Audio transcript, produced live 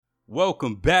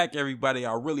Welcome back, everybody.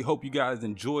 I really hope you guys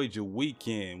enjoyed your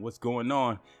weekend. What's going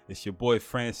on? It's your boy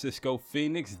Francisco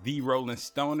Phoenix, the Rolling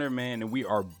Stoner, man, and we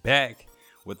are back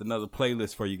with another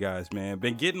playlist for you guys, man.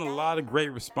 Been getting a lot of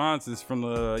great responses from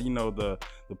the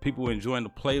people enjoying the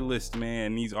playlist,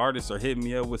 man. These artists are hitting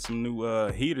me up with some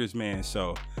new heaters, man.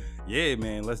 So yeah,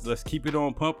 man, let's keep it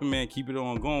on pumping, man. Keep it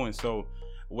on going. So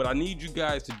what I need you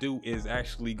guys to do is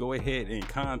actually go ahead and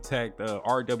contact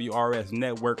RWRS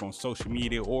Network on social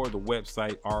media or the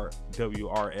website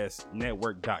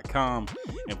rwrsnetwork.com,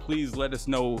 and please let us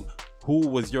know who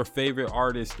was your favorite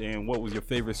artist and what was your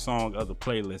favorite song of the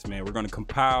playlist, man. We're going to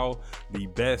compile the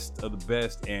best of the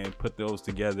best and put those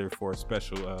together for a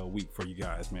special week for you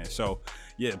guys, man. So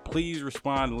yeah, please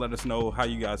respond and let us know how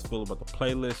you guys feel about the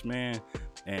playlist, man.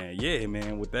 And yeah,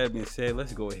 man, with that being said,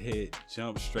 let's go ahead,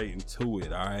 jump straight into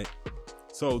it. All right.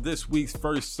 So this week's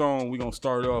first song we're going to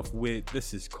start off with,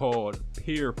 this is called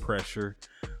Peer Pressure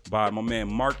by my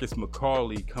man Marcus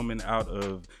McCauley, coming out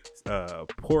of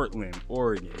Portland,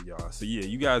 Oregon, y'all. So yeah,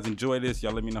 you guys enjoy this.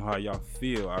 Y'all let me know how y'all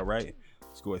feel. All right,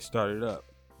 let's go ahead and start it up.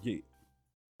 Yeah.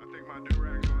 I think my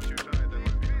do-rag's on too tight. That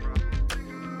might be the problem.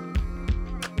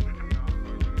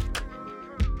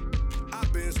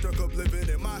 I've been stuck up living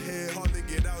in my head, hardly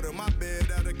get out of my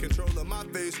bed, out of control of my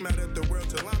face, mad at the world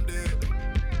till I'm dead.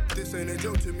 This ain't a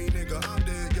joke to me, nigga, I'm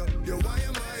dead. Yo, why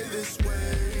am I this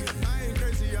way? I ain't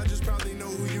crazy, I just probably know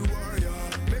who you are, y'all.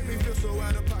 Make me feel so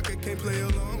out of pocket, can't play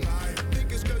along. I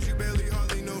think it's cause you barely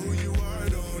hardly know who you are.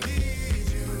 Don't need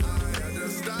you. I had to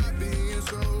stop being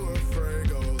so afraid.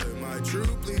 Go live my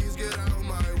truth, please get out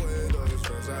my way. Those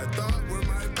friends I thought were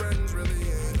my friends really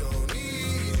ain't. Don't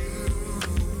need you.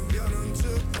 Y'all done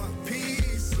took my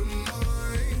peace of mind.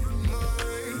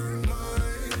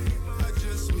 I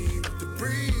just need to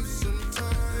breathe some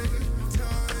time.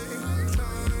 Y'all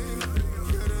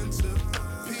done took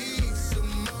my peace of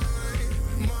mind.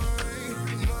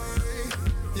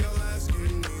 Y'all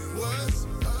asking me what's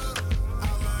up.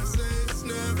 All I say it's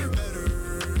never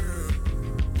better.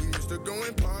 We used to go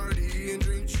and party and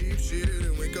drink cheap shit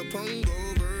and wake up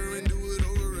hungover and do it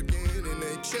over again. And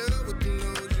they chill with the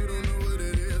nose, you don't know what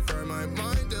it is. Fry my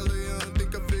mind, Elion,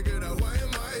 think I figured out why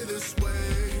am I this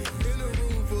way. In a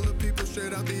room full of people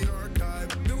straight out the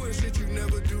archive, doing shit you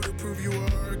never do to prove you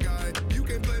are a guy. You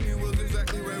can't blame me, was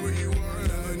exactly right where you are.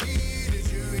 Never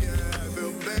needed you, yeah. I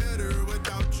feel better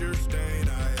without your stain.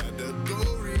 I had to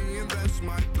go reinvest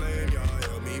my plan. Y'all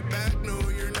held me back, no,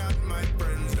 you're not my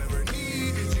friends. Never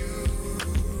needed you.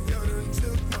 Y'all done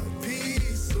took my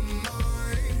peace of mind.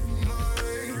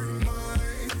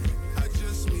 I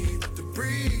just need to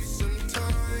breathe some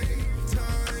time.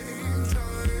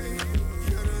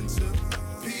 Y'all done took my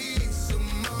peace of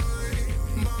mind.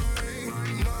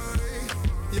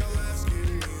 Y'all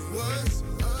asking me what's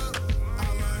up.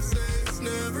 All I say it's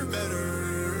never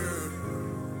better.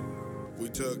 We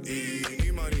took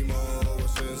E money more.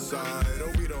 What's inside?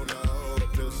 Oh, we don't know. The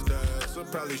pill stats will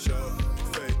probably show.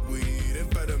 Fake weed,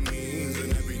 amphetamines,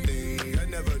 and everything I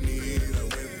never need. I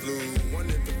went blue,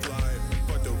 wanted to fly,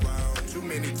 fucked around too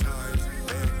many times.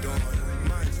 And gone,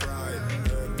 mind's fried.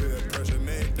 Peer pressure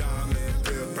made diamond.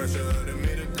 Peer pressure that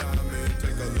made a diamond.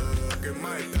 Take a look at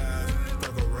my past.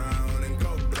 Fuck around and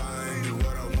go blind. Do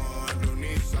what I want, don't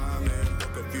need Simon.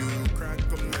 Book a few crack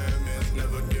commandments.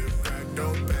 Never give crack,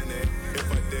 don't panic.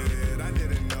 If I did, I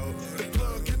didn't know. The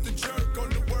plug hit the jerk on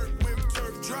the work whip,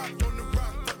 turf dropped on the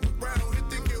rock, fuck around, hit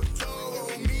the guilt toe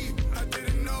on me. I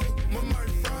didn't know, my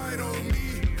mind fried on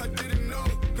me. I didn't know,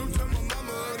 don't tell my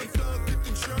mama. The plug hit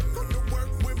the jerk on the work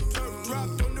whip, turf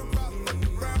dropped on the rock,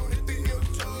 fuck around, hit the guilt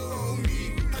toe on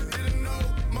me. I didn't know,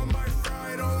 my mind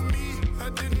fried on me. I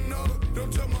didn't know,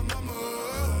 don't tell my mama.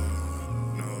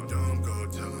 No, don't go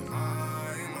tell my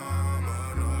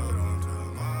mama. No, don't tell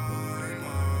my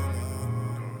mama.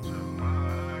 Don't tell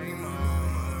my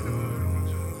mama. No, don't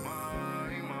tell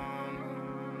my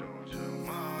mama. Don't tell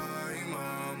my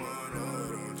mama. No,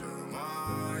 don't tell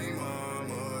my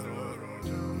mama. No, don't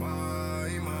tell my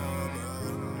mama.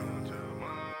 Don't tell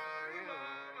my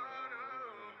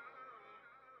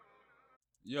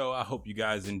Yo, I hope you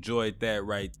guys enjoyed that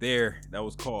right there. That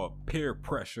was called Peer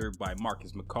Pressure by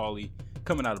Marcus McCauley,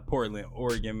 coming out of Portland,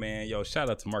 Oregon, man. Yo, shout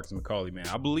out to Marcus McCauley, man.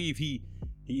 I believe he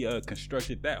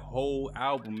constructed that whole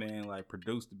album, man. Like,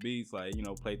 produced the beats, like, you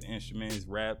know, played the instruments,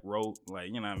 rap, wrote, like,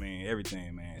 you know what I mean,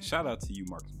 everything, man. Shout out to you,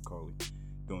 Marcus McCauley,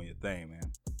 doing your thing,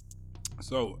 man.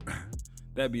 So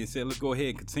that being said, let's go ahead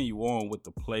and continue on with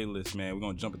the playlist, man. We're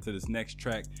gonna jump into this next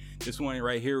track. This one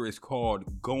right here is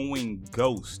called Going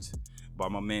Ghost by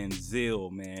my man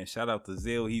Zill, man. Shout out to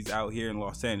Zill. He's out here in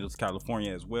Los Angeles,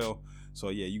 California as well. So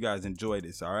yeah, you guys enjoy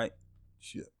this, all right?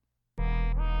 Shit.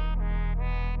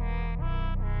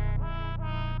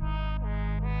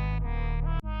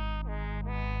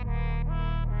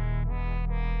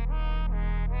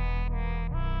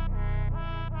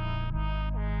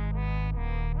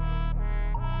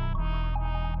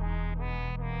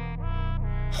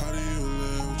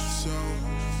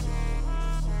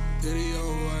 did it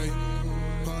your way.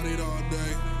 Partied all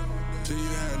day, till you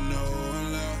had no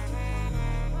one left.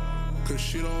 Cause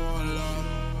she don't want love,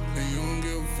 and you don't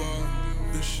give a fuck.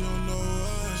 And she don't know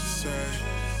what to say.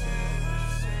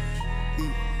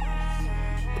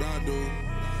 But I do,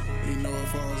 you know it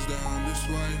falls down this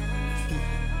way.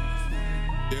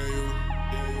 Yeah, you,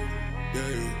 yeah,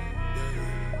 you.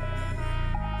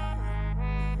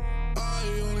 I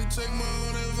only take my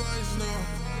own advice now.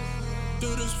 Do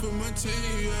this for my team,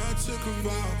 yeah, I took a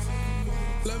vow.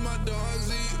 Let my dogs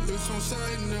eat, it's on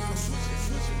sight now.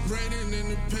 Raining in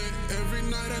the pen, every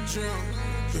night I drown.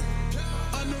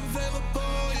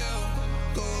 Unavailable,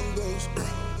 yeah. Going ghost,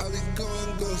 I be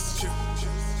going ghost.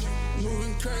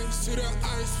 Moving cranes to the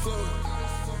ice flow.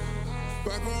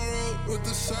 Back on road with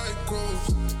the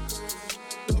cycles.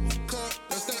 Double cut,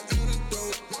 that's that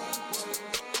antidote.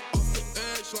 Off the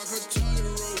edge like a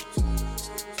tightrope.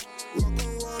 Walk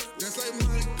on water, that's like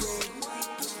Michael.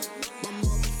 My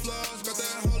mama flies, got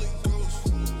that Holy Ghost.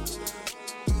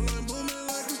 Hotline booming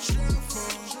like a trap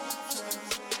phone.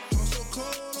 I'm so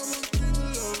cold, I'm on creep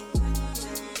below.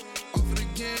 Off it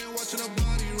again, watching her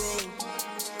body roll.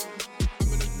 I'm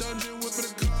in the dungeon, whipping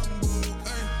a combo.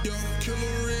 Ay, yo,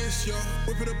 killer wrist, yo.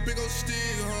 Whipping a big old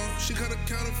stick, huh? She kinda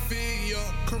counterfeit, yo.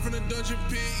 Come from the dungeon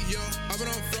pit, yo. I've been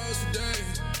on froze today.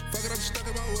 Fuck it, I'm stuck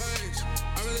in my ways.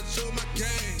 I rather chill my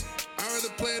game. I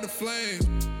rather play the flame.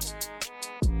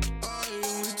 I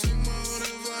only take my own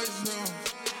advice now.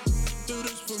 Do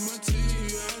this for my team,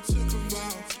 yeah, I took a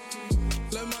vow.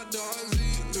 Let my dogs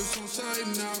eat, it's on sight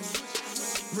now.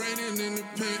 Raining in the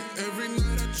paint, every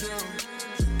night I drown.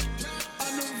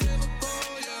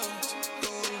 Unavailable, yeah.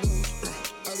 Going ghost,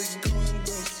 I be going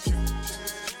ghost.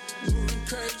 Moving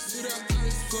crepes to the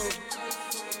ice flow.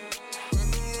 Back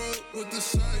on road with the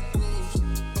cycles.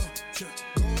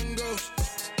 Going ghost,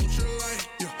 ultralight,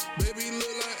 yeah. Baby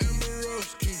look like Amber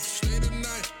Rose. Can you stay the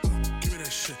night? Give me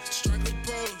that shit. Strike a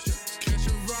pose, yeah. Catch a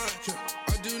vibe, yeah.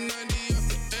 I do 90 off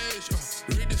the edge,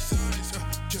 read the signs,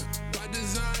 yeah. By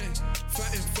design,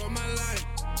 fighting for my life.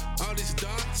 All these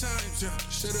dark times, yeah.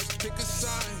 Should've pick a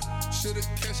side, should've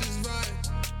catch his vibe.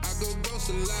 I go ghost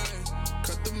alive,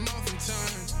 cut them off in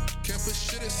time. Can't put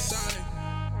shit aside.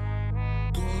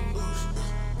 Going ghost,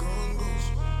 going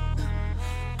ghost,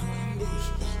 going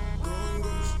ghost, going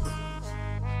ghost.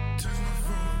 Text my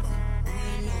phone, I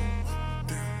ain't know.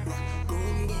 Damn, like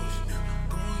going ghost,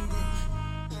 going ghost,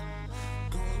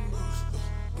 going ghost,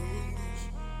 going ghost,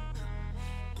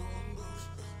 going ghost,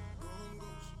 going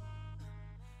ghost.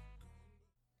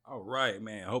 All right,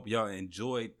 man. I hope y'all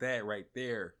enjoyed that right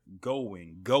there.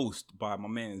 Going Ghost by my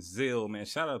man Zill, man.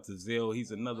 Shout out to Zill.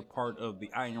 He's another part of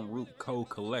the Iron Root Co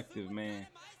collective, man.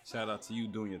 Shout out to you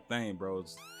doing your thing, bro.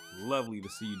 It's lovely to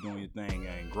see you doing your thing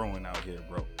and growing out here,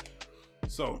 bro.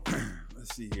 So,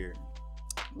 let's see here.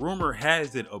 Rumor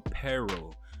Has It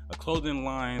Apparel, a clothing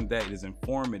line that is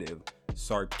informative,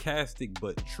 sarcastic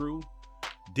but true,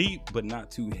 deep but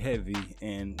not too heavy,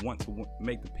 and want to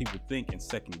make the people think and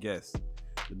second guess.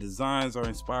 The designs are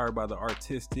inspired by the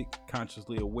artistic,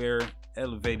 consciously aware,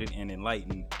 elevated, and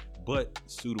enlightened, but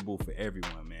suitable for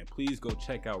everyone, man. Please go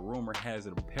check out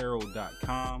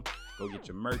rumorhasitapparel.com. Go get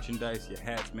your merchandise, your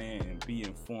hats, man, and be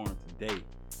informed today.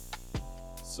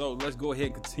 So let's go ahead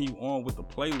and continue on with the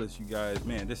playlist, you guys.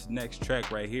 Man, this next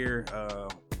track right here,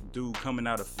 dude coming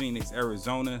out of Phoenix,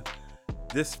 Arizona.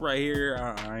 This right here,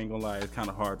 I ain't gonna lie, it's kind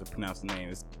of hard to pronounce the name.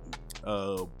 It's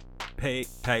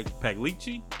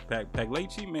Paglici,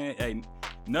 man. Hey,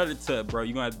 Nutter Tut, bro,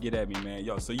 you gonna have to get at me, man.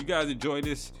 Yo, so you guys enjoy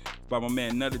this by my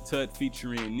man Nutter Tut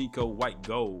featuring Nico White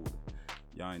Gold.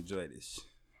 Y'all enjoy this.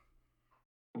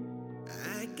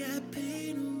 I got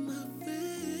pain on my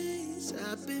face.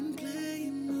 I've been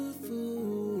playing the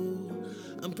fool.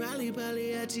 I'm probably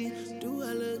Pagliacci. Do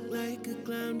I look like a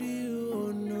clown to you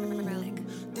or no?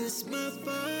 This my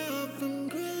fall from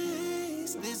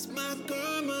grace. This my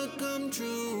karma come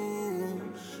true.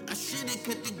 I should've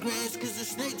cut the grass cause the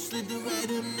snake slid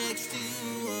right up next to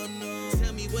you, oh no.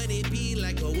 Tell me what it be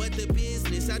like or what the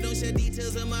business. I don't share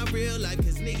details of my real life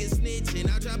cause niggas snitching.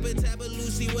 I'll drop a tab of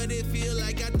Lucy, what it feel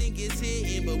like, I think it's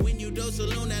hitting. But when you dose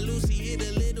alone, that Lucy hit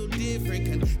a little different.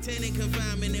 Containing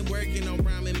confinement and working on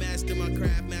rhyming. Master my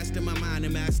craft, master my mind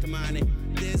and masterminding.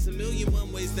 There's a million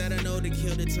one ways that I know to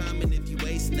kill the time. And if you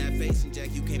wasting that facing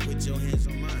Jack, you can't put your hands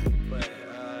on mine. But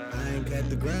I ain't cut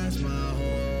the grass my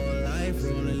whole life.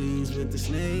 Rolling leaves with the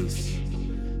snakes.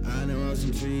 I done roll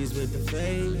some trees with the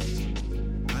face.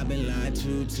 I've been lied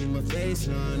to my face,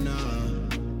 oh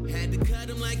no. Had to cut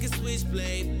him like a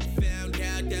switchblade. Found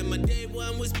out that my day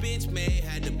one was bitch made.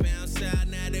 Had to bounce out,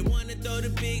 now they wanna throw the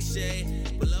big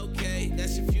shade. Well okay,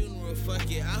 that's your funeral, fuck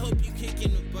it. I hope you kick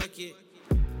in the bucket.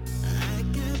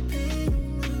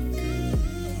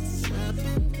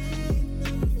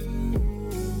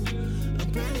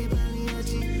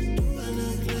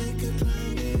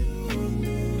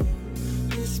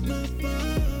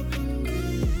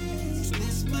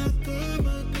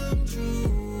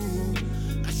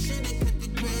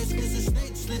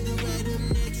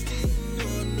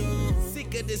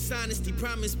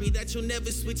 promise me that you'll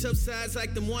never switch up sides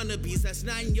like them wannabes. That's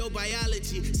not in your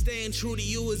biology. Staying true to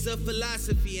you is a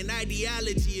philosophy, an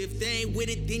ideology. If they ain't with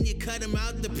it, then you cut them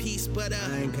out the piece. But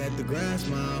I ain't cut the grass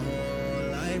my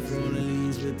whole life. Growing the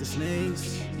leaves with the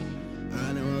snakes.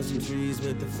 I done roll some trees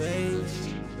with the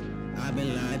face. I've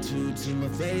been lied to my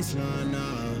face,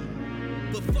 nah.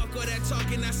 But fuck all that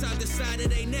talking, that's out the side of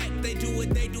their neck. They do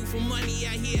what they do for money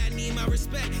out here, I need my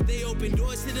respect. They open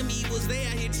doors to them evils, they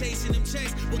out here chasing them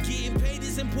checks. Well, getting paid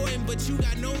is important, but you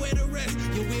got nowhere to rest.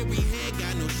 Your weary head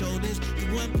got no shoulders.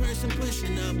 You one person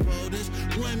pushing up boulders.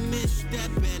 One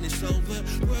misstep and it's over.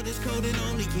 World is cold and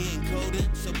only getting colder.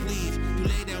 So please, you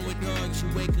lay down with dogs, you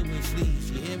wake up with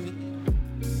fleas, you hear me?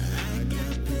 I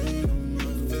got pain on my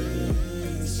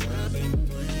face, I've been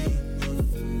playing.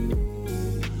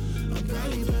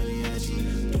 Probably at you.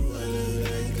 Do I look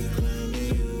like a clown to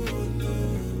you? Oh no.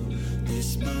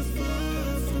 This my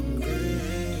fall from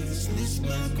grace. This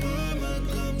my karma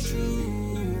come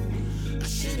true. I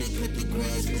should've cut the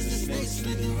grass cause the snake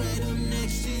slid right up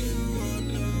next to you. Oh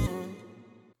no.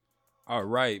 All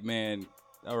right, man.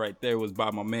 All right, there was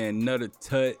by my man Nutter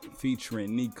Tut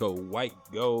featuring Nico White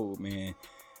Gold, man.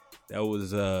 That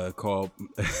was called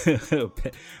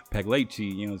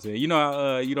Paglechi, you know what I'm saying? You know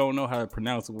how you don't know how to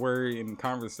pronounce a word in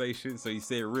conversation, so you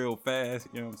say it real fast,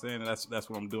 you know what I'm saying? And that's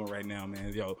what I'm doing right now,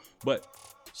 man. Yo, but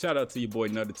shout out to your boy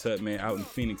Nutter Tut, man, out in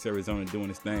Phoenix, Arizona, doing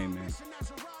his thing, man.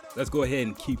 Let's go ahead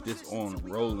and keep this on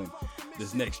rolling.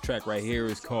 This next track right here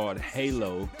is called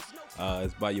Halo.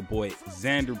 It's by your boy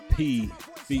Xander P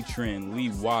featuring Lee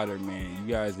Water, man.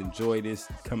 You guys enjoy this,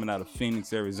 coming out of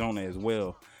Phoenix, Arizona as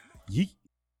well. Yeet.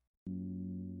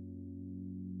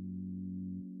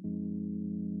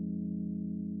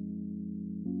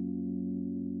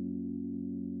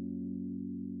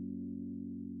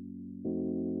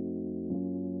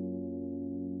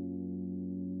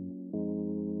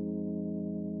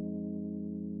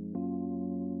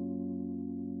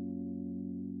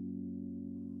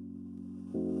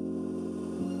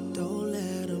 Don't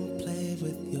let them play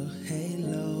with your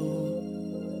halo.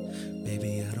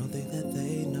 Baby, I don't think that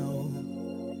they know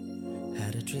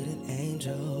how to treat an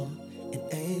angel.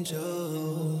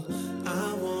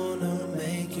 I wanna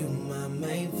make you my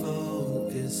main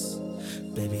focus.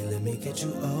 Baby, let me get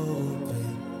you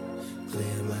open.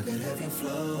 Clear, I could have you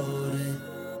floating.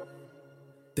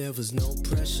 There was no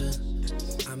pressure.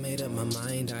 I made up my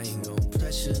mind, I ain't gon'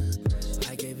 pressure.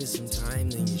 I gave it some time,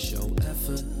 then you show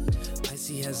effort. I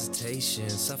see hesitation,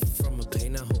 suffer from a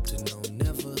pain I hope to know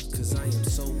never. Cause I am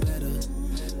so better.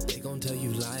 They gon' tell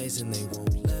you lies and they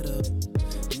won't let up.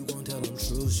 You gon' tell them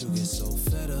truths, you get so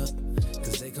fed up.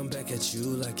 Cause they come back at you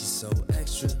like you're so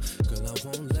extra. Girl, I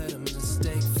won't let a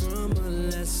mistake from a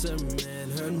lesser man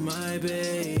hurt my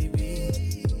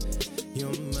baby.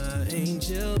 You're my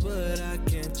angel, but I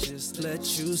can't just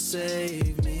let you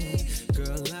save me.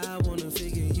 Girl, I wanna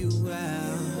figure you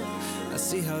out. I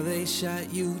see how they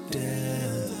shot you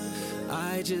down.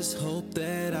 I just hope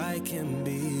that I can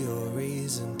be your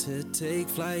reason to take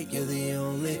flight. You're the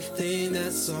only thing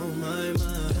that's on my mind.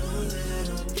 Don't let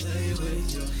them play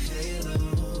with your halo.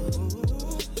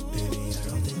 Baby, I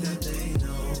don't think that they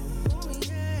know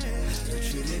how to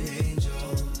treat an angel.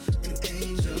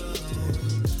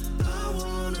 I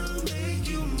wanna make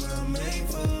you my main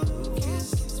focus.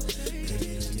 Baby,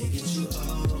 let me get you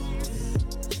open.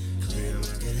 Clear, I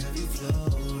can have you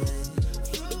floating.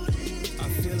 I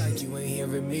feel like you ain't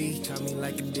hearing me. Call me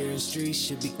like a deer in street.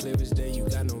 Should be clear as day. You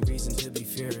got no reason to be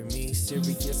fearing me.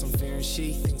 Serious, I'm fearing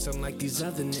she thinks I'm like these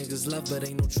other niggas. Love, but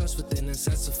ain't no trust within us.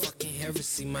 That's a fucking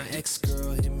heresy. My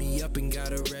ex-girl hit me up and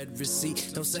got a red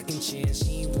receipt. No second chance,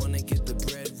 she ain't wanna get the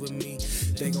bread with me.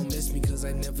 They gon' miss me cause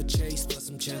I never chased. Plus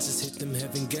some chances hit them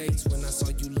heaven gates. When I saw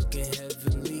you looking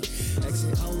heavenly. X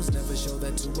and O's never show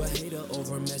that to a hater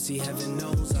over messy. Heaven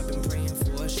knows I've been praying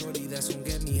for a shorty that's gon'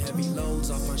 get me heavy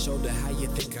loads off my shoulder. How you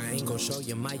think I ain't gon' show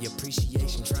you my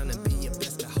appreciation? Trying to be your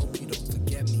best, I hope you don't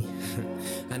forget me.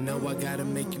 I know I gotta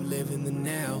make you live in the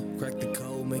now. Crack the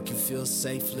code, make you feel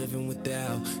safe living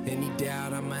without any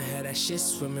doubt. I might have that shit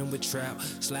swimming with trout.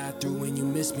 Slide through when you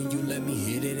miss me, you let me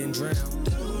hit it and drown.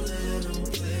 Don't let them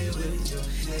play with your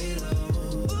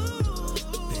halo.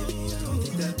 Baby, I don't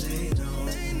think that they know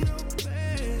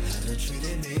how to treat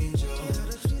an angel.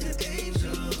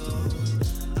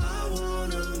 I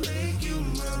wanna make you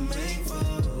my main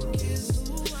focus.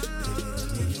 Baby, let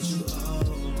me get you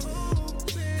open.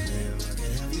 Clear, I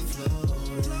can have you floating.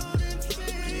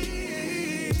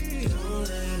 Don't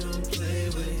let them play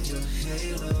with your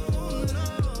halo.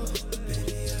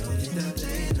 Baby, I don't think that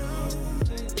they know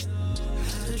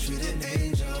how to treat an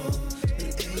angel.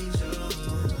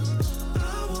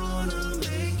 I wanna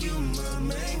make you my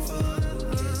main focus.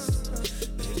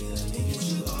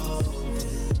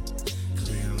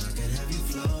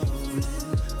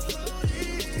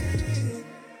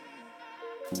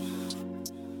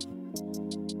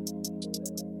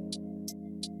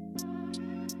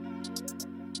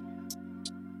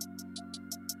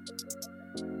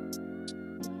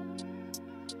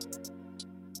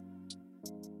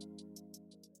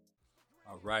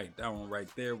 All right, that one right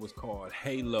there was called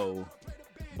Halo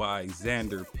by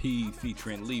Xander P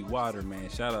featuring Lee Water, man.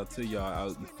 Shout out to y'all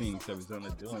out in Phoenix, Arizona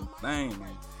doing thing,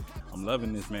 man. I'm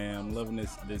loving this, man. I'm loving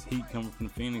this heat coming from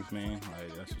Phoenix, man.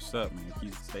 Like, that's what's up, man.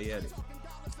 Keep stay at it.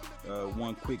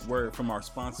 One quick word from our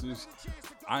sponsors.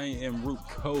 I Am Root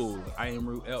Co. I Am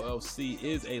Root LLC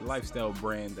is a lifestyle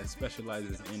brand that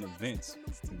specializes in events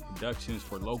and productions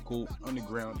for local,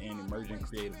 underground, and emerging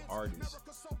creative artists.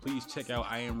 Please check out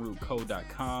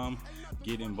IamRootCo.com.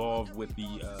 Get involved with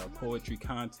the poetry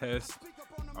contest.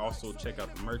 Also check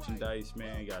out the merchandise,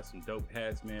 man. Got some dope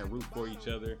hats, man. Root for each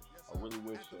other. I really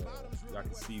wish y'all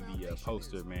could see the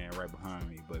poster, man, right behind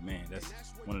me. But man, that's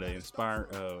one of the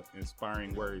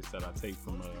inspiring words that I take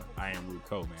from I Am Root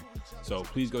Co, man. So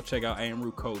please go check out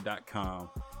IamRootCo.com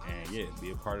and yeah,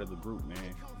 be a part of the group,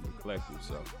 man, the collective.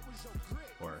 So,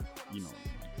 or you know.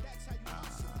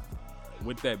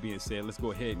 With that being said, let's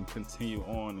go ahead and continue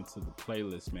on into the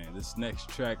playlist, man. This next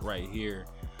track right here,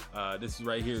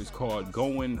 is called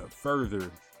 "Going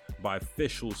Further" by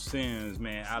Official Sims,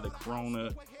 man, out in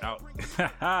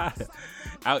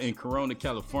Corona,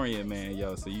 California, man,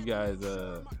 yo. So you guys,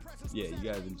 you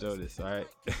guys enjoy this, all right?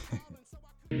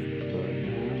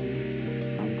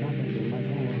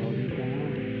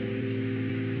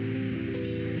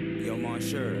 Yo,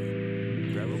 Monsieur,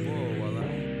 grab a bowl while I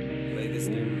lay this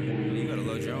down. You gotta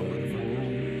load your own motherfucker.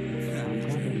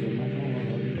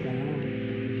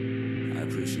 I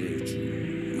appreciate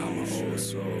you. I'm an old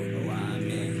soul. Why I'm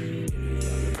in.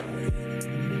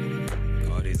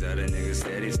 All these other niggas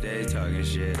steady stay talking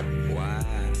shit. Why?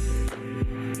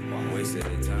 Wasted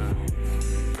their time.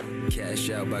 Cash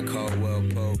out by Caldwell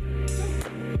Pope.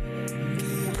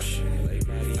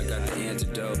 I got the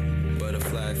antidote.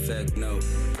 Butterfly effect note.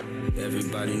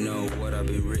 Everybody know what I've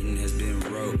been written has been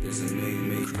wrote. It's a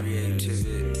million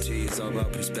creativity. It's all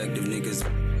about perspective, niggas.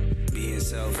 Being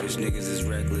selfish, niggas is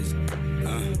reckless.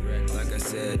 Like I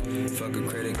said, fuck a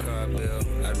credit card bill.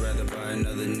 I'd rather buy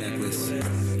another necklace.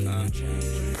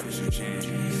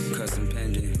 Custom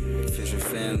pendant, official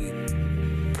family.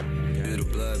 Middle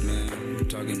blood, man.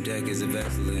 Talking decades of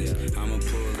excellence. I'ma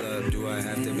pull up. Do I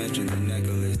have to mention the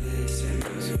necklace?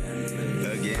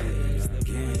 Again.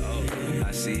 Oh,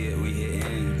 I see it, we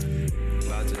hitting.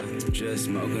 About to just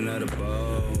smoke another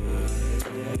bowl.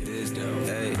 This dope,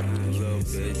 hey, a little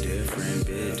bit different,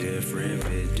 bit different,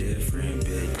 bit different,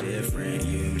 bit different.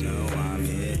 You know I'm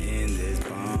hitting this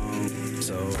bomb.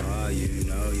 So all you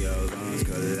know, your lungs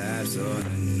collapse on the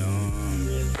norm.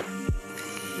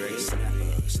 Great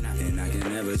snap, and I can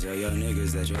never tell your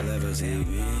niggas that you'll ever see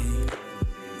me.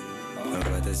 Up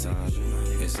at the top,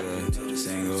 it's a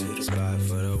single spot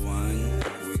for the one.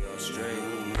 We go straight.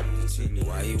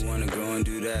 Why you wanna go and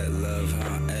do that, love,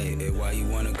 huh? Hey, why you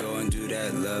wanna go and do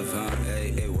that, love, huh?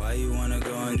 Hey, why you wanna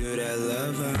go and do that,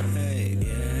 love, huh? Hey,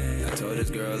 yeah. I told this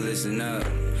girl, listen up.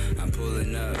 I'm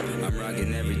pulling up. I'm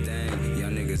rocking everything. Y'all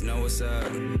niggas know what's up.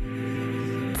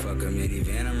 Fuck a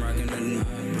minivan. I'm rocking the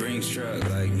Brinks truck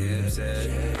like Nip said.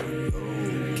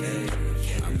 Okay.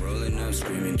 I'm rolling up,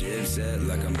 screaming Dipset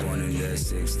like I'm born in that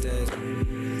 6th state.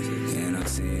 And I'm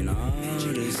seeing all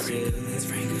this shit.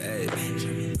 Hey.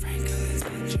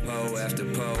 Poe after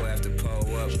poe after poe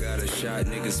up, got a shot.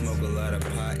 Niggas smoke a lot of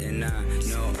pot, and I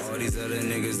know all these other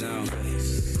niggas don't.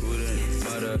 Who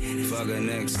the motherfucker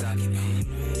next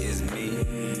is me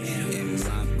and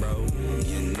my bro?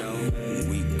 You know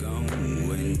we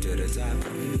going to the top.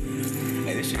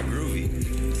 Hey, this shit groovy.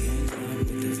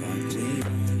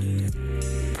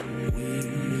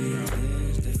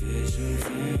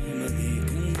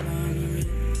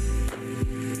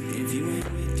 If you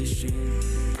ain't with this shit,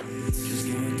 just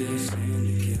go with this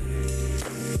syndicate.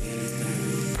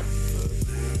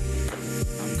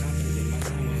 I'm confident in my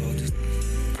sound, we'll hold this.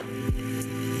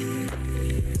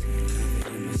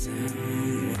 Confident in my sound,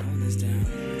 we'll hold this down.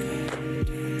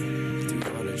 Through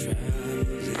all the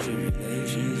trials and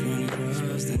tribulations, run across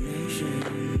the nation.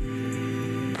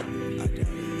 I doubt it.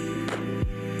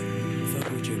 Fuck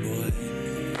with your boy.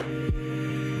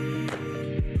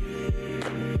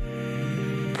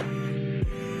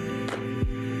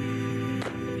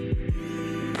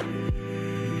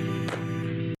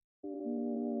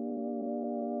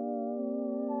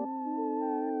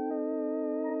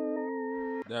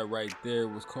 That right there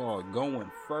was called "Going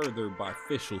Further" by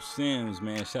Official Sims,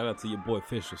 man. Shout out to your boy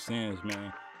Official Sims,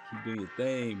 man. Keep doing your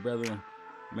thing, brother.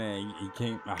 Man, he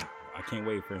can't. I can't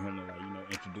wait for him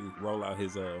to roll out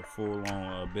his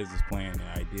full-on business plan and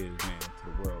ideas, man, to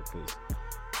the world. Cause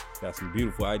got some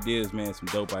beautiful ideas, man. Some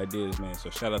dope ideas, man. So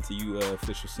shout out to you,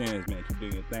 Official Sims, man. Keep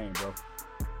doing your thing, bro.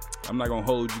 I'm not gonna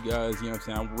hold you guys, you know what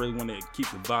I'm saying? I really want to keep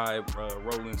the vibe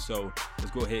rolling, so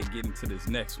let's go ahead and get into this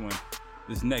next one.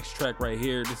 This next track right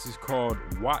here, this is called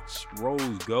Watch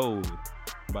Rose Gold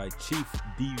by Chief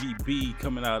DVB,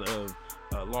 coming out of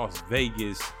Las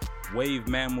Vegas. Wave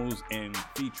Mammals and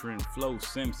featuring Flo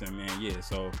Simpson, man. Yeah,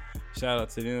 so shout out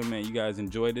to them, man. You guys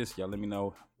enjoy this. Y'all let me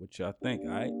know what y'all think.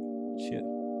 All right, chill.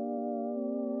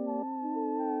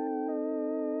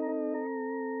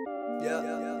 You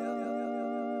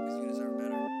deserve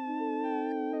better.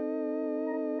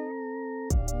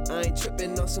 I ain't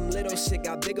tripping on some little shit,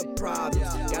 got bigger problems.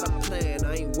 Got a plan,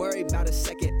 I ain't worried about a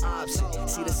second option.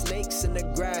 See the snakes in the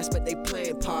grass, but they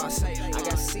playing possum. I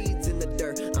got seeds in the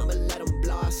dirt, I'ma let them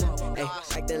blossom. Ay,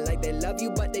 acting like they love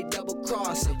you, but they double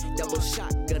crossing. Double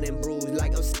shotgun and bruise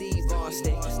like I'm Steve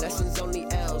Austin. Lessons only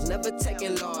L's, never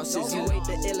taking losses. You ain't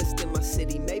the illest in my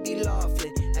city, maybe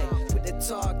Laughlin. Ay, quit the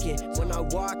talking, when I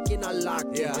walk in, I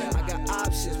lock in. I got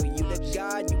options, when you the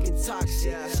God, you can talk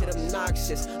shit. Shit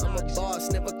obnoxious, I'm a boss,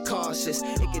 never cautious.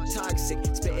 It get toxic,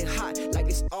 spitting hot like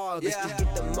it's August. You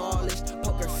get demolished,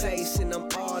 poker face and I'm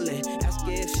all in. Ask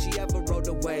her if she ever rode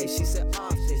away, she said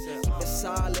often. Keep it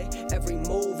solid, every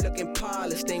move looking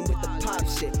polished. Ain't with the pop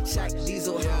shit, Shaq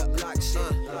Diesel, hot block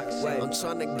shit. Wait, I'm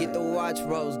tryna get the watch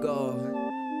rose gold.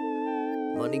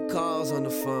 Money calls on the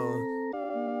phone.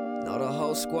 Know the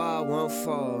whole squad won't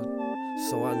fold,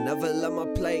 so I never let my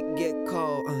plate get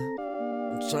cold.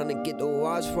 I'm tryna get the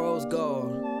watch rose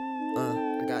gold.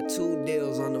 I got 2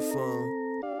 deals on the phone.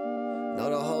 Know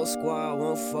the whole squad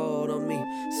won't fold on me,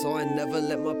 so I never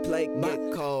let my plate get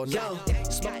cold. Yo,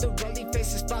 smoke the rolly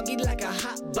faces foggy like a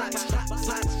hot box.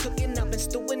 Pot cooking up and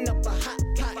stewing up a hot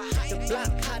pot. The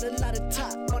block had a lot of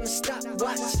top on the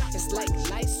stopwatch. It's like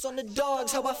lights on the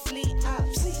dogs, how I flee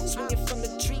ops. Swinging from the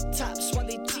treetops while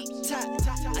they teet-tot.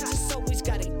 I just always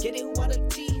gotta get it while the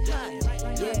tea hot.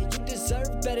 Yeah, you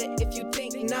deserve better if you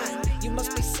think not. You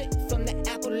must be sick from the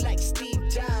apple like Steve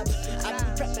Jobs. I've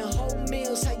been prepping whole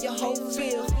meals, how your whole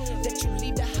feel. That you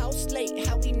leave the house late,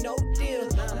 how we no deal.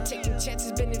 I'm taking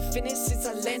chances, been infinite since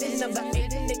I landed. Number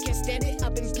 8 and they can't stand it.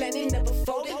 I've been planning, never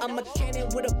folded. I'm a cannon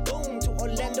with a boom to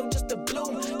Orlando just to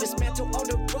bloom. Dismantle all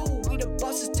the rules, we the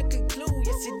bosses to conclude.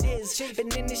 Yes it is,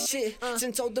 been in this shit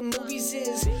since all the movies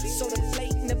is. So the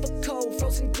plate never cold,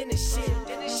 frozen dinner shit.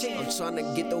 I'm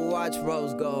tryna get the watch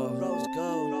rose gold.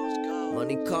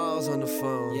 Money calls on the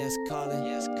phone. Yes, calling.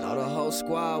 Now the whole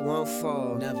squad won't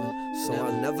fall. So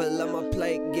I never let my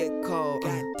plate get cold.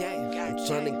 I'm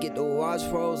tryna get the watch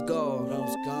rose gold. I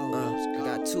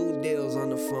got 2 deals on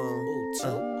the phone.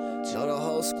 Know the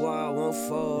whole squad won't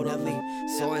fold on me,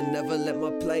 so I never let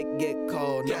my plate get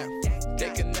cold.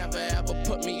 They can never ever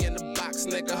put me in a box,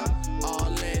 nigga.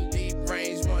 All in deep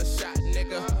range, one shot,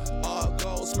 nigga. All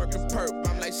gold, smirking perp,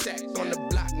 I'm like Shaq on the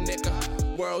block, nigga.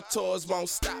 World tours won't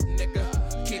stop, nigga.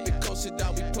 Keep it kosher,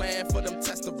 dog, we playing for them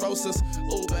Testarossas.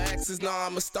 Uber X's, nah,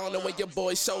 I'm a stoner when your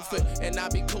boy chauffeur. And I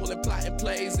be cool and plotting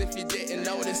plays if you didn't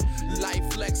notice.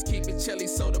 Life flex, keep it chilly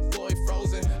so the boy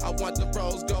frozen. I want the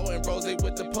rose going, rose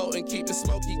with the potent. Keep the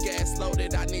smoky gas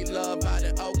loaded, I need love out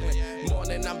in Oakland.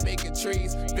 Morning, I'm making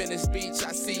trees. Venice Beach,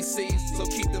 I see seas, so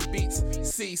keep them beats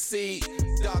CC.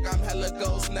 Dog, I'm hella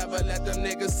ghost, never let them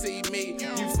niggas see me.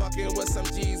 You fucking with some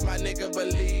G's, my nigga,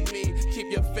 believe me.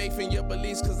 Keep your faith in your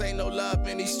beliefs, cause ain't no love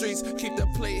in these streets. Keep the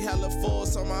plate hella full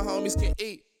so my homies can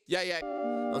eat. Yeah.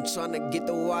 I'm tryna get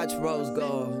the watch rose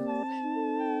gold.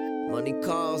 Money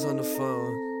calls on the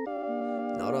phone.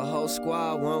 Know the whole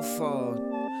squad won't fold,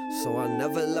 so I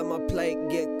never let my plate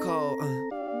get cold.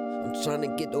 I'm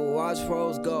tryna get the watch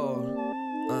rose gold.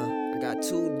 I got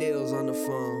 2 deals on the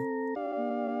phone.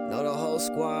 Know the whole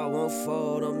squad won't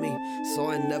fold on me, so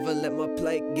I never let my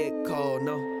plate get cold.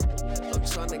 No, I'm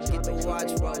tryna get the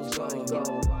watch rose gold.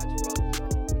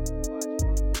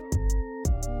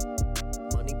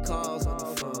 Money calls on the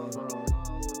phone.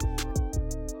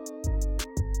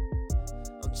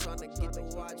 I'm tryna get the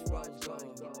watch rose gold.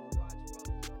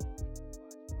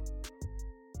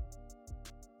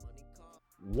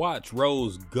 Watch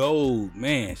Rose Gold,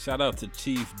 man. Shout out to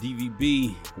Chief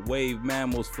DVB, Wave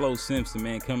Mammals, Flo Simpson,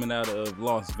 man, coming out of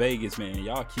Las Vegas, man.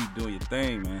 Y'all keep doing your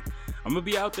thing, man. I'm gonna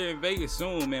be out there in Vegas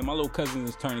soon, man. My little cousin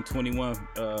is turning 21,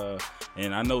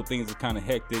 and I know things are kind of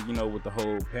hectic, you know, with the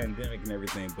whole pandemic and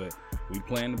everything, but we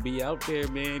plan to be out there,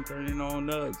 man, turning on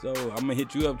up. So I'm gonna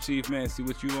hit you up, Chief, man, see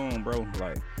what you on, bro.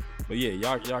 Like, but yeah,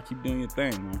 y'all keep doing your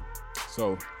thing, man.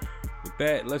 So with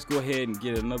that, let's go ahead and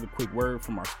get another quick word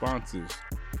from our sponsors.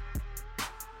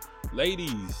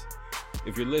 Ladies,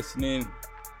 if you're listening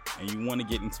and you want to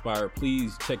get inspired,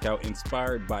 please check out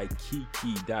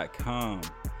inspiredbykiki.com.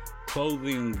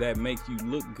 clothing that makes you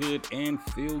look good and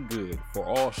feel good for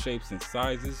all shapes and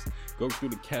sizes. Go through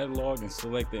the catalog and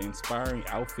select the inspiring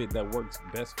outfit that works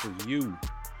best for you.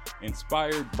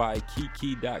 Inspired by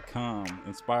Kiki.com.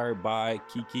 Inspired by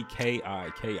Kiki,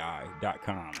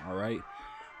 K-I.com. All right.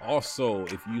 Also,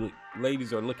 if you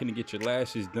ladies are looking to get your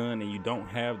lashes done and you don't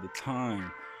have the time,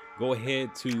 go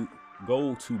to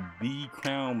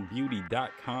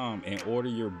BeCrownBeauty.com and order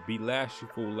your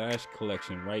Belashful lash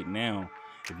collection right now.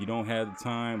 If you don't have the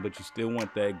time but you still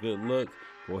want that good look,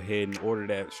 go ahead and order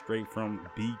that straight from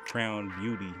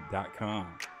BeCrownBeauty.com.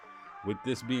 With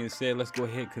this being said, let's go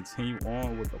ahead and continue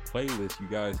on with the playlist, you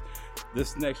guys.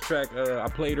 This next track, I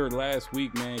played her last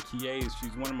week, man. Kies,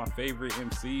 she's one of my favorite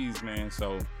MCs, man.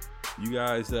 So you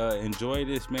guys enjoy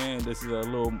this, man. This is a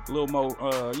little more,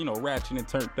 ratchet and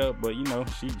turned up, but she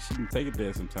can take it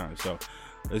there sometimes. So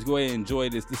let's go ahead and enjoy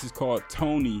this. This is called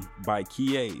Tony by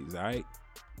Kies, all right?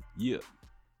 Yeah.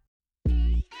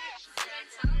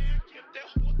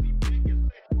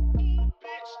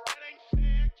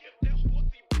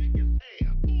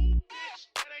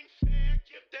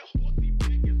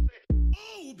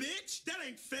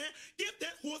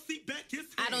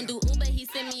 I don't do Uber, he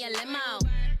send me a limo.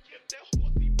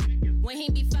 When he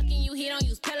be fucking you, he don't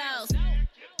use pillows.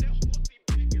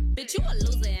 Bitch, you a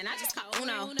loser and I just call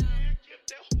Uno.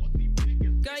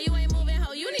 Girl, you ain't moving,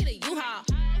 ho, you need a U-Haul.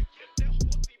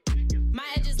 My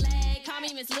edges lag, call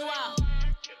me Miss Luau.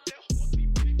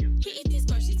 He eat these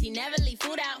groceries, he never leave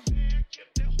food out.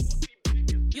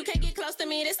 You can't get close to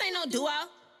me, this ain't no duo.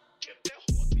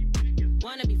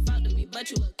 Wanna be fucked with me,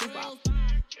 but you a goofball.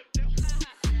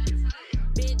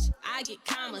 Bitch, I get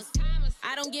commas.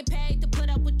 I don't get paid to put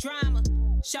up with drama.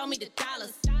 Show me the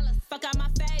dollars. Fuck out my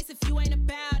face if you ain't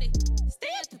about it. Stay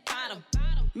at the bottom.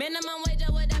 Minimum wage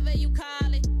or whatever you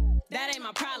call it. That ain't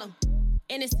my problem.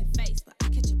 Innocent face, but I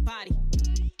catch your body.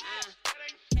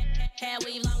 Hair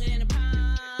weave longer than a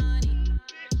pony.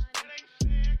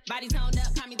 Body toned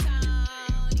up, call me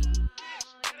Tony.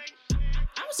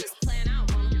 I was just playing, I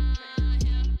don't want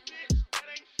him.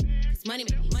 Cause money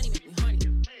make me horny.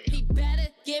 He better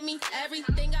give me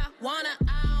everything I wanna,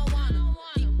 I don't wanna.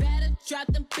 He better drop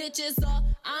them bitches or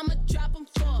I'ma drop them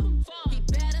for. He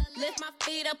better lift my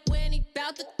feet up when he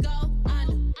bout to go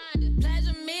under.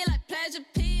 Pleasure me like pleasure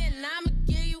P and I'ma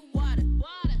give you water.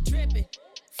 Dripping,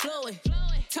 fluid,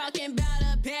 talking about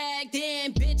a bag,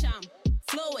 then bitch I'm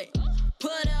fluid.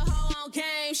 Put a hoe on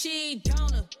game, she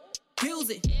don't abuse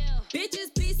it.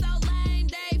 Bitches be so lame,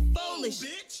 they foolish,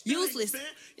 useless,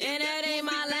 and that ain't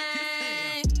my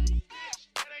lane.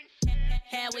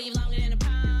 Hair weave longer than a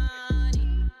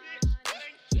pony.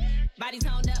 Body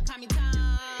toned up, call me Tony.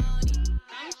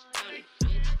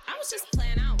 I was just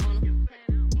playing, I don't want him.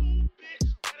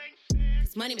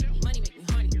 Cause money make me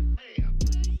horny.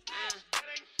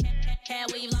 Hair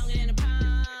weave longer than a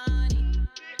pony.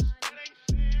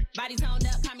 Body toned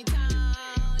up, call me Tony.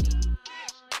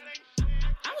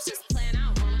 I was just playing,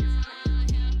 I don't want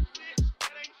him.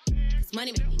 Cause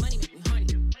money make me horny.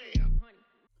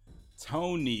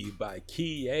 Tony by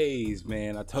Kies,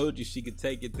 man. I told you she could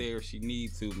take it there if she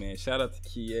needs to, man. Shout out to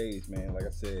Kies, man. Like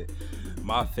I said,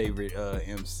 my favorite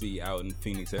MC out in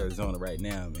Phoenix, Arizona right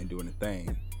now, man, doing the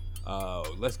thing.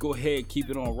 Let's go ahead, keep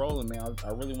it on rolling, man.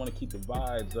 I really want to keep the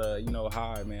vibes,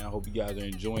 high, man. I hope you guys are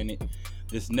enjoying it.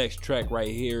 This next track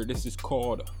right here, this is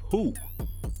called Who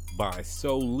by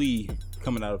Soul Lee,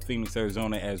 coming out of Phoenix,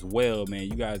 Arizona as well, man.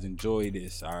 You guys enjoy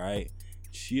this, all right?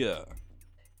 Cheer.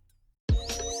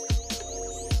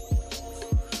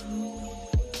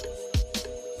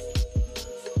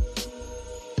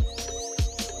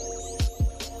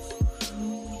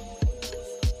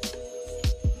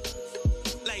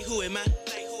 Who am I?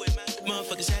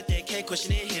 Motherfuckers out there can't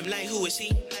question him like who is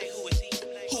he?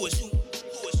 Who is who?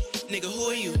 Nigga, who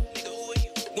are you?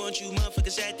 Want you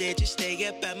motherfuckers out there just stay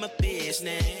up at my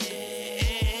business.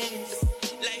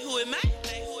 Like who am I?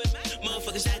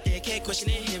 Motherfuckers out there can't question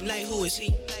him like who is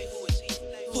he?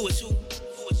 Who is who?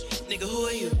 Nigga, who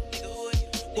are you?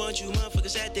 Want you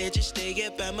motherfuckers out there just stay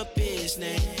up at my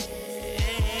business.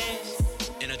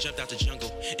 And I jumped out the jungle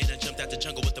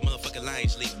with the motherfucking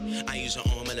lion's leap. I use an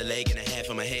arm and a leg and a half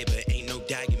of my head, but ain't no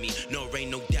dogging me. No rain,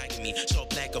 no dogging me. So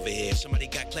black over here, somebody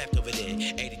got clapped over there.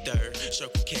 83rd,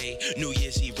 Circle K, New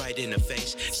Year's Eve right in the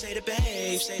face. Say the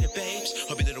babes.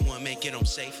 Hope you little one make it home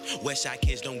safe. Westside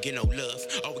kids don't get no love.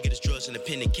 All we get is drugs in a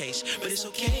pendant case. But it's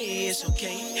okay.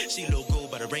 See little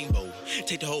gold by the rainbow.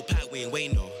 Take the whole pot, we ain't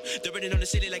waiting on. They're running on the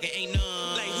city like it ain't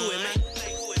none. Like who am I?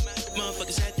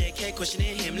 Motherfuckers out there can't question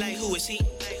him like who is he?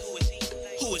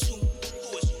 Who is who?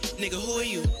 Nigga, who are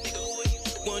you?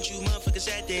 Want you motherfuckers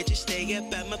out there just stay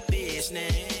up at my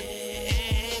business.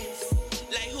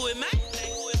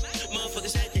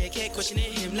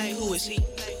 questioning him like, who is he?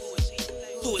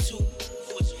 Who is who?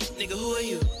 Nigga, who are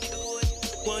you?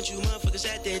 Want you motherfuckers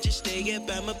out there, just stay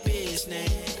about my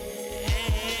business.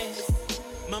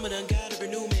 Mama done got a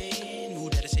new man,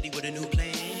 moved out of city with a new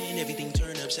plan. Everything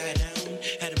turned upside down,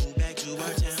 had to move back to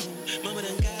our town. Mama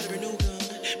done got a new gun,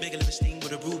 make a little sting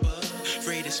with a Ruba.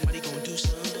 Afraid that somebody gon' do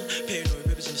some, paranoid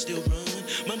rivers and still run.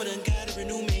 Mama done got a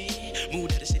new man,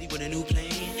 moved out of city with a new plan.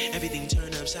 Everything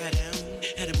turned upside down,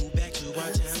 had to move back to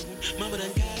our town. Mama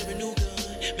done got a new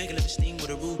gun, make a little sting with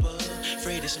a Ruba.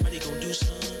 Afraid that somebody gon' do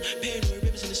some, paranoid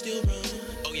rivers and still run.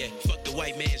 Oh yeah, fuck the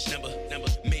white man's number.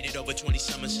 Made it over 20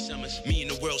 summers. Me and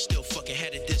the world still fucking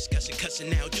had a discussion. Cussing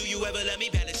now, do you ever let me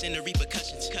balancing the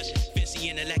repercussions? Fancy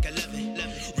in the lack of loving.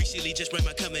 Recently just ran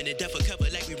my covenant, death for cover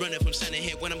like we running from sun and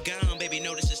head. When I'm gone, baby,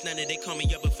 notice it's none of they call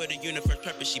me up for the universe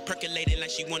purpose. She percolating like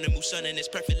she wanna move sun and it's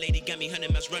perfect. Lady got me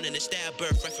 100 miles running, a stab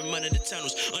birth right from under the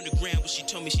tunnels. Underground, what she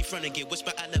told me she front to get.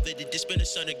 Whisper, I love it, it this been a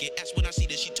son to get. Ask when I see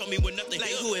this, she told me when nothing.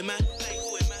 Like, who am I?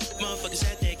 Motherfuckers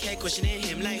out there can't questioning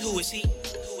him like, who is he?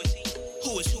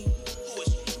 Who is who?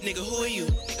 Nigga, who are you?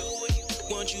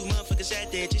 Want you motherfuckers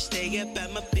out there, just stay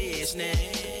about my business.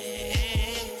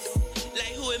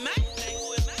 Like, who am I?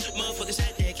 Motherfuckers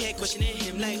out there can't questioning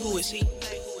him like, who is he?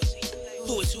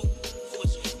 Who is who?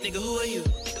 Nigga, who are you?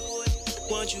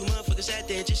 Want you motherfuckers out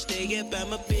there, just stay about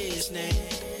my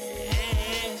business.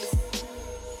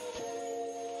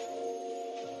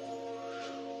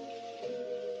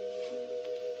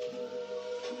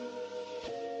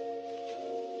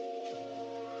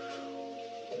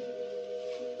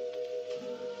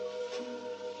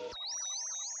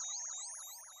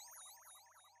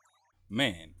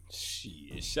 Man,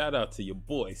 shit. Shout out to your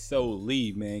boy Soul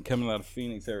Lee, man, coming out of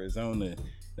Phoenix, Arizona.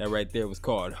 That right there was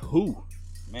called Who?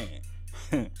 Man.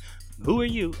 Who are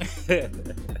you?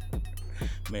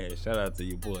 Man, shout out to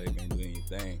your boy, man, doing your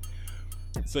thing.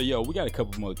 So, yo, we got a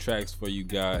couple more tracks for you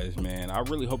guys, man. I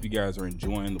really hope you guys are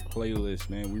enjoying the playlist,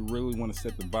 man. We really want to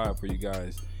set the vibe for you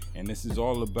guys. And this is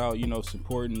all about, you know,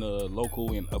 supporting the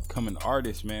local and upcoming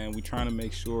artists, man. We trying to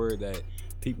make sure that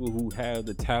people who have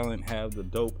the talent, have the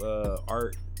dope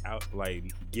art out,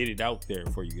 like, get it out there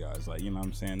for you guys. Like, you know what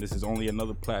I'm saying? This is only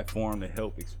another platform to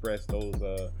help express those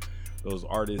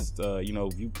artists, you know,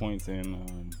 viewpoints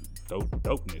and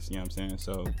dopeness, you know what I'm saying?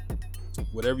 So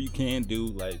whatever you can do,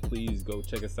 like, please go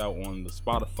check us out on the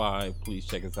Spotify. Please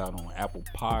check us out on Apple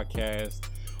Podcasts.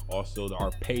 Also,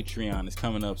 our Patreon is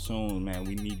coming up soon, man.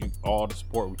 We need you all the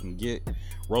support we can get.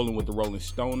 Rolling with the Rolling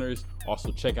Stoners. Also,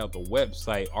 check out the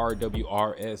website,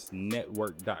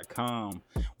 rwrsnetwork.com.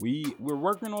 We're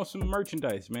working on some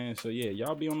merchandise, man. So, yeah,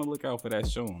 y'all be on the lookout for that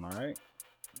soon, all right?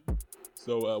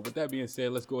 So, with that being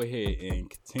said, let's go ahead and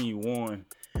continue on.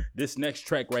 This next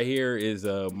track right here is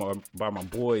by my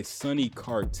boy Sonny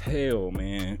Cartel,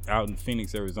 man, out in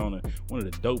Phoenix, Arizona. One of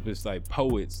the dopest, like,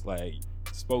 poets, like,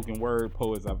 spoken word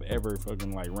poets I've ever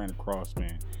fucking, like, ran across,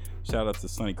 man. Shout out to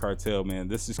Sonny Cartel, man.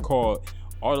 This is called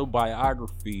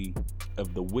Autobiography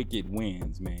of the Wicked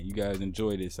Winds, man. You guys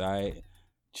enjoy this, all right?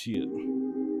 Chill.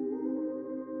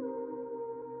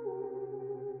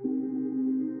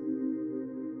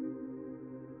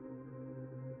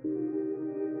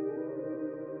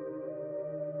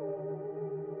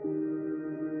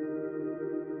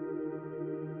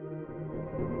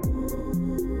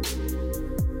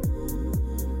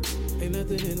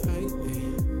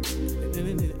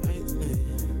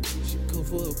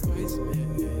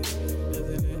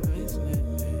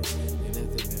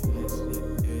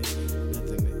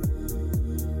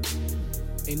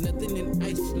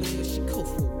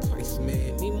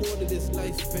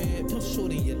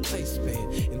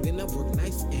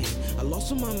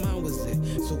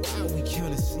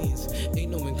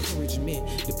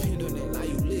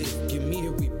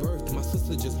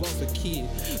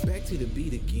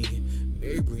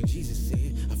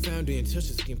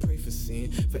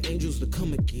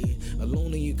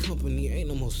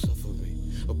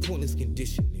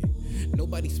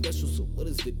 Nobody special, so what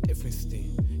is the difference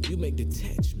then? You make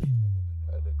detachment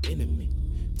enemy.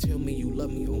 Tell me you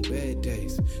love me on bad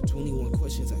days. 21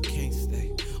 questions, I can't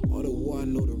stay. All the war, I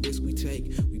know the risk we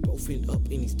take. We both end up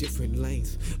in these different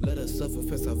lanes. Let us suffer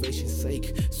for salvation's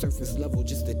sake. Surface level,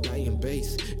 just a dying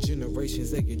base.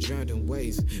 Generations, they get drowned in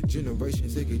ways.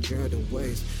 Generations, they get drowned in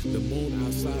ways. The moon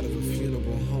outside of a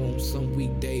funeral home. Some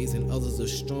weekdays and others are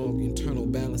strong. Internal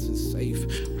balance is safe.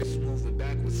 Risk moving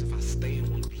backwards if I stay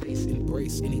in one place.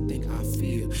 Embrace anything I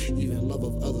feel. Even love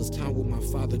of others. Time with my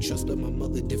father. Trust of my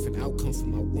mother. Different outcome for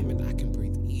my woman. I can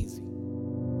breathe easy.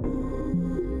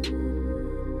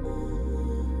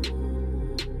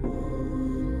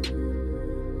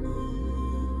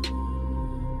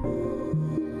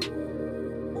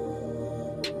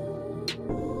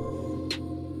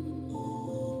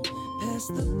 pass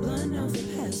the blunt out for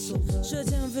Passover. Shut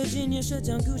down Virginia, shut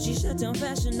down Gucci, shut down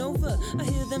Fashion Nova. I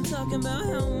hear them talking about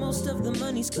how most of the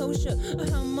money's kosher, or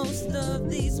how most of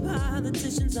these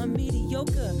politicians are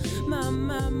mediocre. My,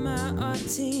 our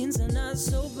teens are not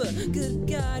sober. Good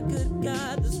God,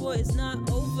 this war is not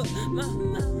over. My,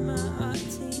 our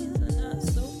teens are not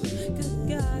sober. Good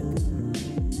God.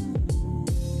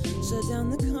 Shut down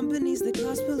the companies that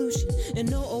cause pollution. And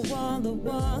no, a wall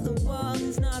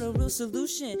is not a real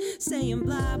solution. Saying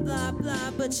blah, blah,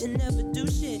 blah, but you never do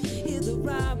shit. Hear the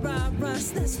rah, rah, rush,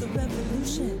 that's the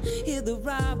revolution. Hear the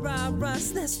rah, rah, rush,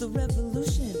 that's the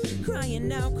revolution.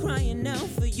 Crying out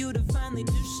for you to finally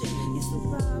do shit. It's the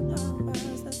rah, rah,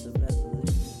 rush, that's the revolution.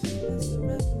 That's the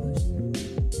revolution.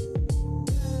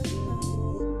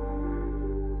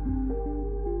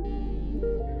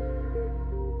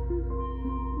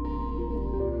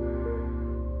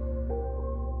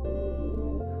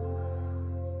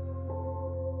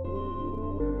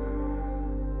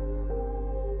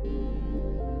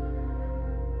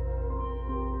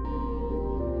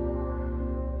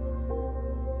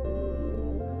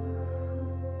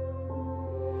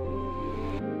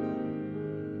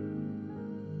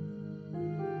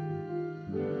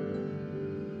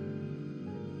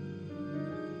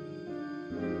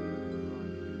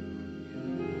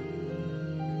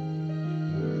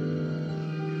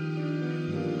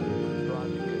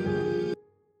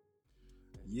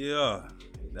 Yeah,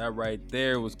 that right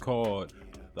there was called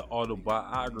The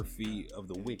Autobiography of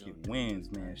the Wicked Winds,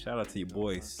 man. Shout out to your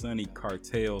boy Sonny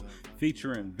Cartel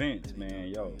featuring Vince, man.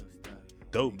 Yo,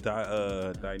 dope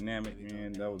dynamic,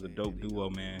 man. That was a dope duo,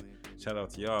 man. Shout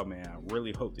out to y'all, man. I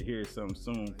really hope to hear something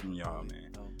soon from y'all,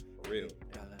 man. For real.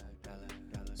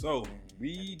 So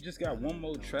we just got one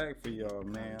more track for y'all,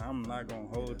 man. I'm not gonna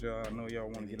hold y'all. I know y'all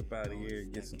want to get up out of here,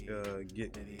 get some,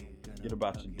 get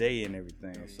about your day and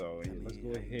everything. So yeah, let's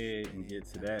go ahead and get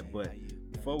to that. But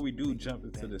before we do jump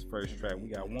into this first track, we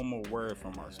got one more word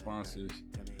from our sponsors,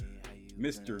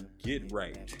 Mr. Get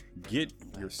Right. Get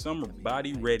your summer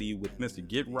body ready with Mr.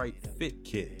 Get Right Fit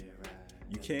Kit.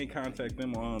 You can contact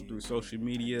them on through social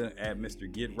media at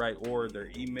Mr. Get Right or their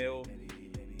email.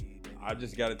 I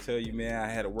just gotta tell you, man, I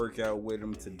had a workout with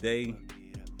them today,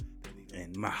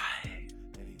 and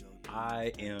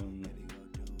I am,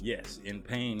 yes, in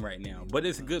pain right now, but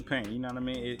it's a good pain. You know what I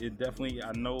mean? It definitely,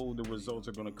 I know the results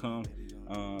are gonna come.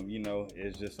 You know,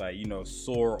 it's just like, you know,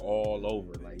 sore all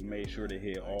over. Like, made sure to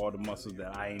hit all the muscles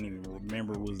that I didn't even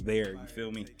remember was there. You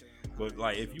feel me? But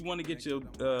like, if you want to get your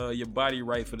body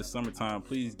right for the summertime,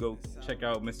 please go check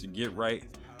out Mr. Get Right.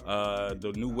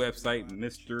 The new website,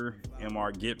 Mr.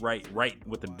 MR Get Right, right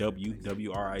with a WRIGHT.com,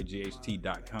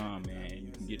 man.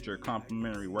 You can get your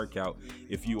complimentary workout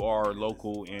if you are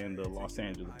local in the Los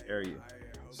Angeles area.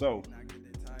 So,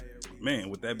 man,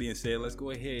 with that being said, let's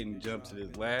go ahead and jump to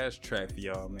this last track for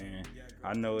y'all, man.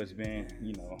 I know it's been,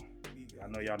 you know, I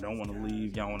know y'all don't want to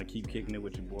leave. Y'all want to keep kicking it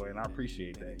with your boy, and I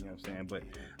appreciate that, you know what I'm saying? But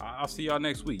I'll see y'all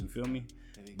next week, you feel me?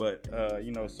 But,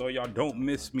 you know, so y'all don't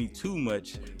miss me too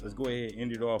much, let's go ahead and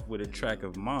end it off with a track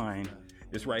of mine.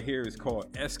 This right here is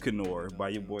called Escanor by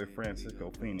your boy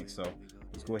Francisco Phoenix. So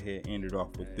let's go ahead and end it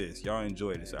off with this. Y'all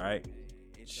enjoy this, all right?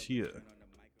 Cheer.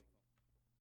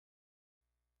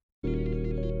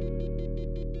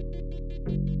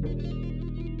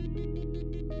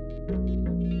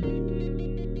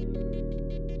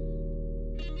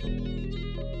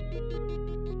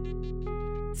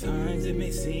 Times it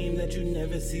may seem that you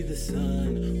never see the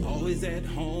sun. Always at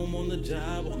home, on the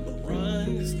job, on the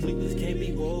run. Sleepless can't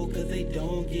be woke cause they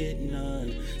don't get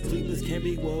none. Sleepless can't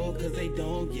be woke cause they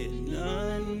don't get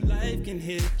none. Life can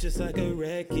hit just like a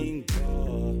wrecking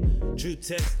ball. True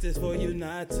test is for you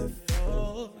not to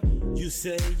fall. You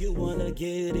say you wanna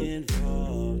get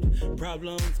involved.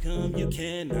 Problems come you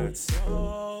cannot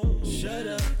solve. Shut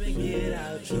up and get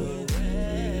out your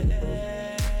way.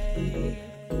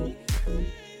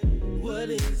 What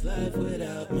is life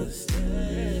without mistakes?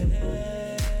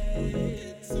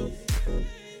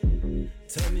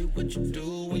 Tell me what you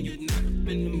do when you're not up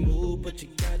in the mood, but you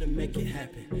gotta make it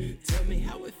happen. Tell me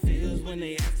how it feels when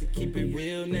they ask to keep it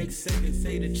real. Next second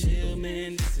say to chill,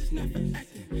 man, this is not for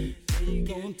acting. They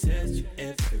gon' test you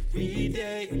every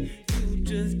day. You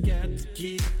just got to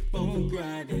keep on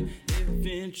grinding.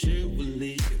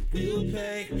 Eventually it will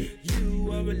pay.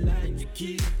 You are a light, you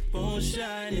keep on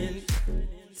shining.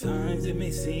 Times it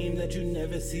may seem that you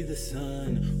never see the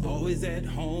sun. Always at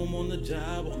home, on the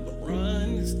job, on the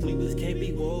run. Sleepless can't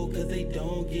be woke cause they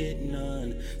don't get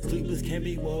none. Sleepless can't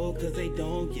be woke cause they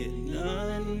don't get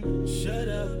none. Shut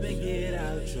up and get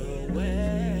out your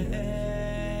way.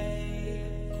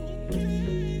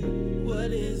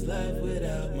 What is life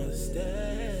without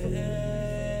mistakes?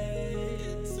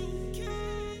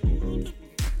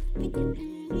 Long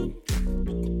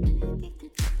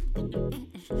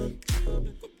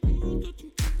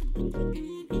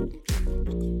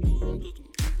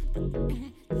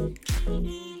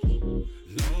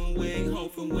way home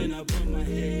from when I bump my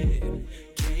head.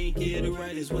 Can't get it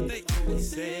right is what they always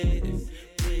said.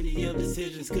 Plenty of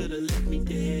decisions could've left me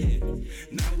dead.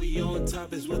 Now we on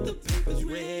top is what the papers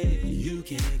read. You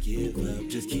can't give up,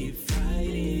 just keep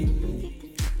fighting.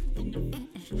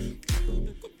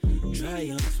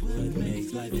 Triumph's what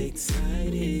makes life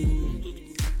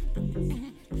exciting.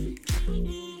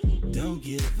 Don't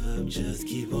give up, just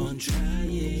keep on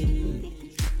trying.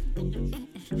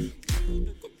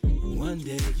 One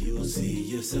day you'll see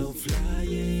yourself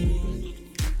flying.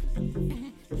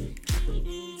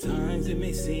 Times it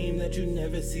may seem that you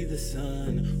never see the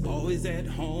sun. Always at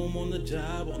home, on the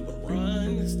job, on the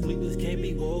run. Sleepers can't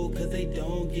be woke cause they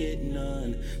don't get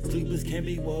none. Sleepers can't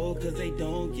be woke cause they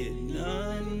don't get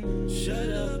none. Shut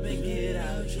up and get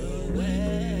out your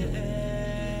way.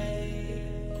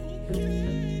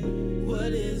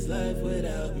 What is life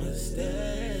without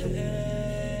mistakes?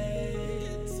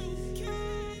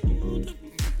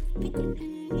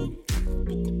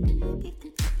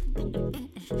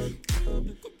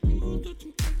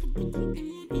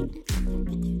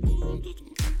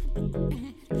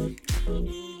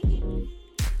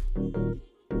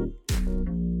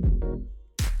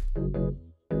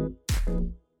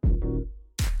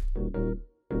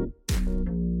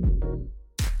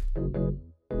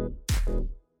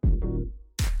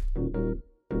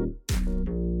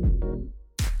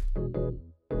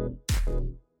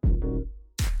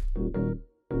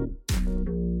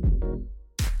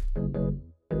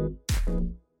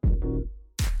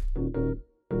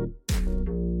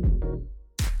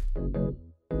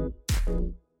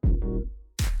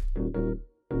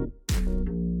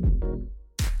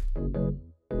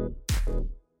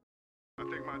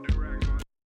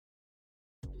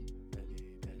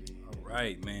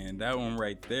 Right, man, that one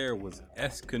right there was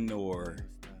Escanor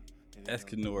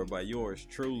by yours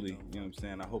truly. You know what I'm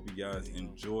saying? I hope you guys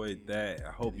enjoyed that.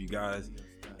 I hope you guys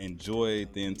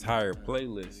enjoyed the entire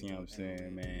playlist. You know what I'm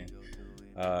saying, man?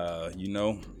 You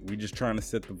know, we just trying to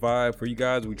set the vibe for you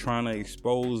guys. We trying to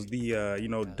expose the you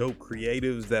know, dope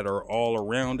creatives that are all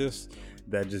around us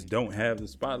that just don't have the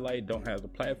spotlight, don't have the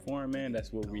platform, man.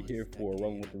 That's what we're here for,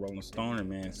 rolling with the Rolling Stoner,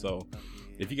 man. So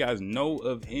if you guys know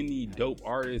of any dope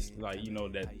artists, like, you know,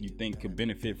 that you think could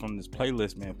benefit from this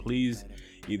playlist, man, please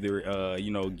either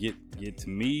you know, get to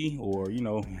me, or, you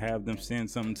know, have them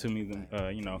send something to me,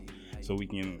 you know, so we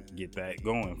can get that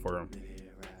going for them.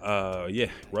 Yeah,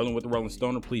 Rolling with the Rolling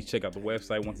Stoner. Please check out the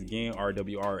website once again,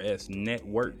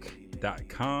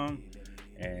 rwrsnetwork.com.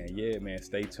 And yeah, man,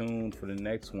 stay tuned for the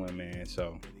next one, man.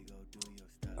 So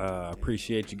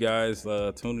appreciate you guys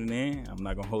tuning in. I'm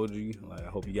not gonna hold you. Like, I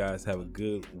hope you guys have a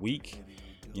good week.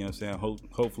 You know what I'm saying?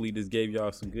 Hopefully this gave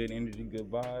y'all some good energy, good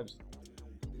vibes.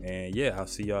 And yeah, I'll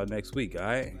see y'all next week. All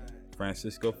right,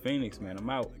 Francisco Phoenix, man.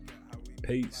 I'm out.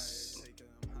 Peace.